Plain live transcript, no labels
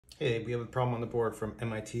Hey, we have a problem on the board from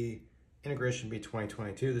MIT Integration Bee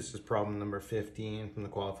 2022. This is problem number 15 from the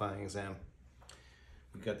qualifying exam.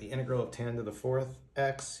 We've got the integral of tan to the fourth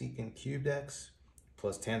x secant cubed x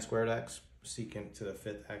plus tan squared x secant to the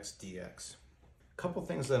fifth x dx. A couple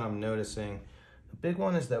things that I'm noticing. The big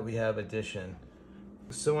one is that we have addition.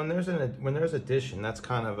 So when there's addition, that's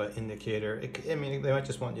kind of an indicator. I mean, they might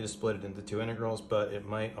just want you to split it into two integrals, but it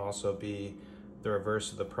might also be the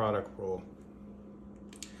reverse of the product rule.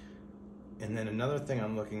 And then another thing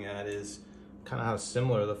I'm looking at is kind of how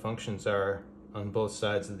similar the functions are on both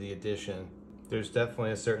sides of the addition. There's definitely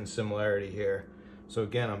a certain similarity here. So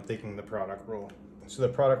again, I'm thinking the product rule. So the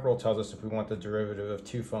product rule tells us if we want the derivative of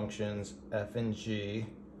two functions, f and g,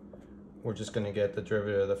 we're just going to get the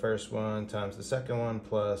derivative of the first one times the second one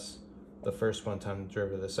plus the first one times the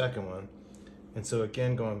derivative of the second one. And so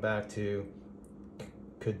again, going back to,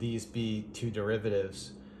 could these be two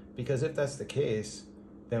derivatives? Because if that's the case,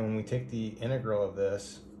 then when we take the integral of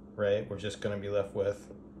this, right, we're just going to be left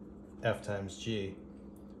with f times g.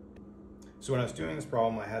 So when I was doing this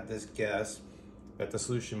problem, I had this guess that the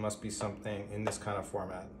solution must be something in this kind of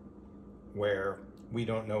format, where we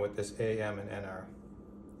don't know what this a, m, and n are.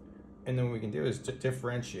 And then what we can do is to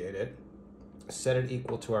differentiate it, set it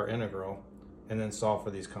equal to our integral, and then solve for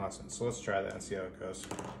these constants. So let's try that and see how it goes.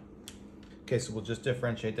 Okay, so we'll just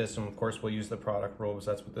differentiate this, and of course we'll use the product rule because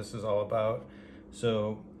that's what this is all about.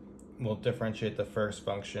 So we'll differentiate the first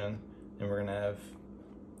function, and we're gonna have,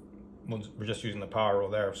 we're just using the power rule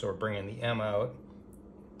there, so we're bringing the m out,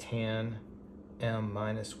 tan m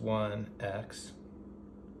minus 1x,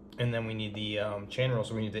 and then we need the chain rule,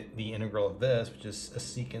 so we need the integral of this, which is a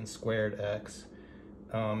secant squared x,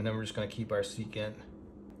 and then we're just gonna keep our secant.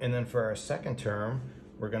 And then for our second term,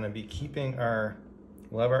 we're gonna be keeping our,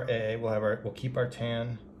 we'll have our a, we'll keep our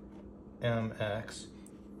tan mx.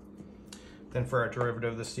 Then for our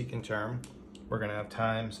derivative of the secant term, we're going to have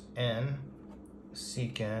times n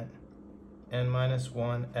secant n minus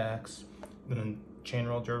 1x. And then chain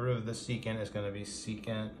rule derivative of the secant is going to be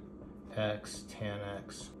secant x tan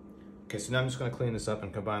x. Okay, so now I'm just going to clean this up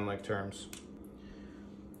and combine like terms.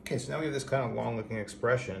 Okay, so now we have this kind of long looking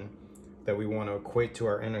expression that we want to equate to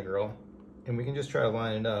our integral, and we can just try to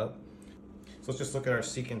line it up. So let's just look at our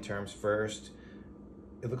secant terms first.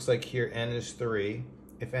 It looks like here n is 3.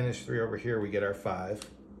 If n is 3 over here, we get our 5.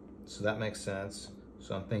 So that makes sense.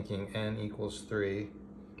 So I'm thinking n equals 3.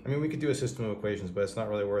 I mean, we could do a system of equations, but it's not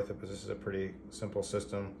really worth it because this is a pretty simple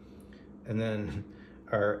system. And then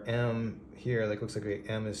our m here, like looks like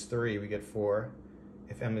m is 3, we get 4.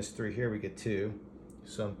 If m is 3 here, we get 2.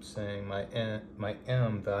 So I'm saying my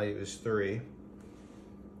m value is 3.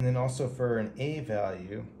 And then also for an a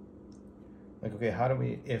value, like, okay, how do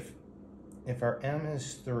we, if our m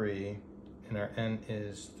is 3, and our n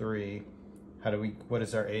is 3, what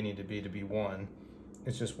does our a need to be 1?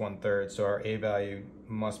 It's just 1/3, so our a value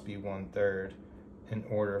must be 1/3 in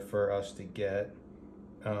order for us to get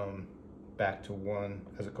back to 1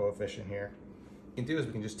 as a coefficient here. What we can do is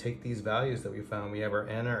we can just take these values that we found. We have our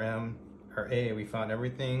n, our m, our a, we found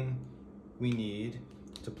everything we need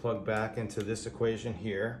to plug back into this equation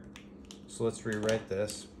here. So let's rewrite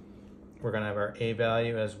this. We're gonna have our a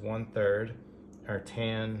value as 1/3, our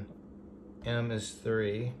tan m is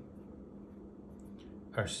 3,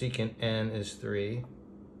 our secant n is 3,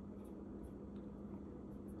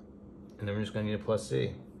 and then we're just going to need a plus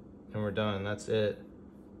c, and we're done. That's it.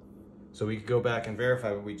 So we could go back and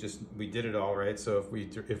verify, but we did it all right. So if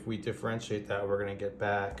we differentiate that, we're going to get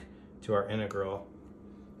back to our integral.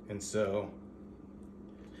 And so,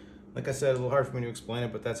 like I said, a little hard for me to explain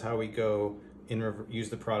it, but that's how we go use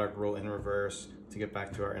the product rule in reverse to get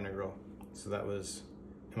back to our integral. So that was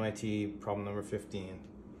MIT problem number 15.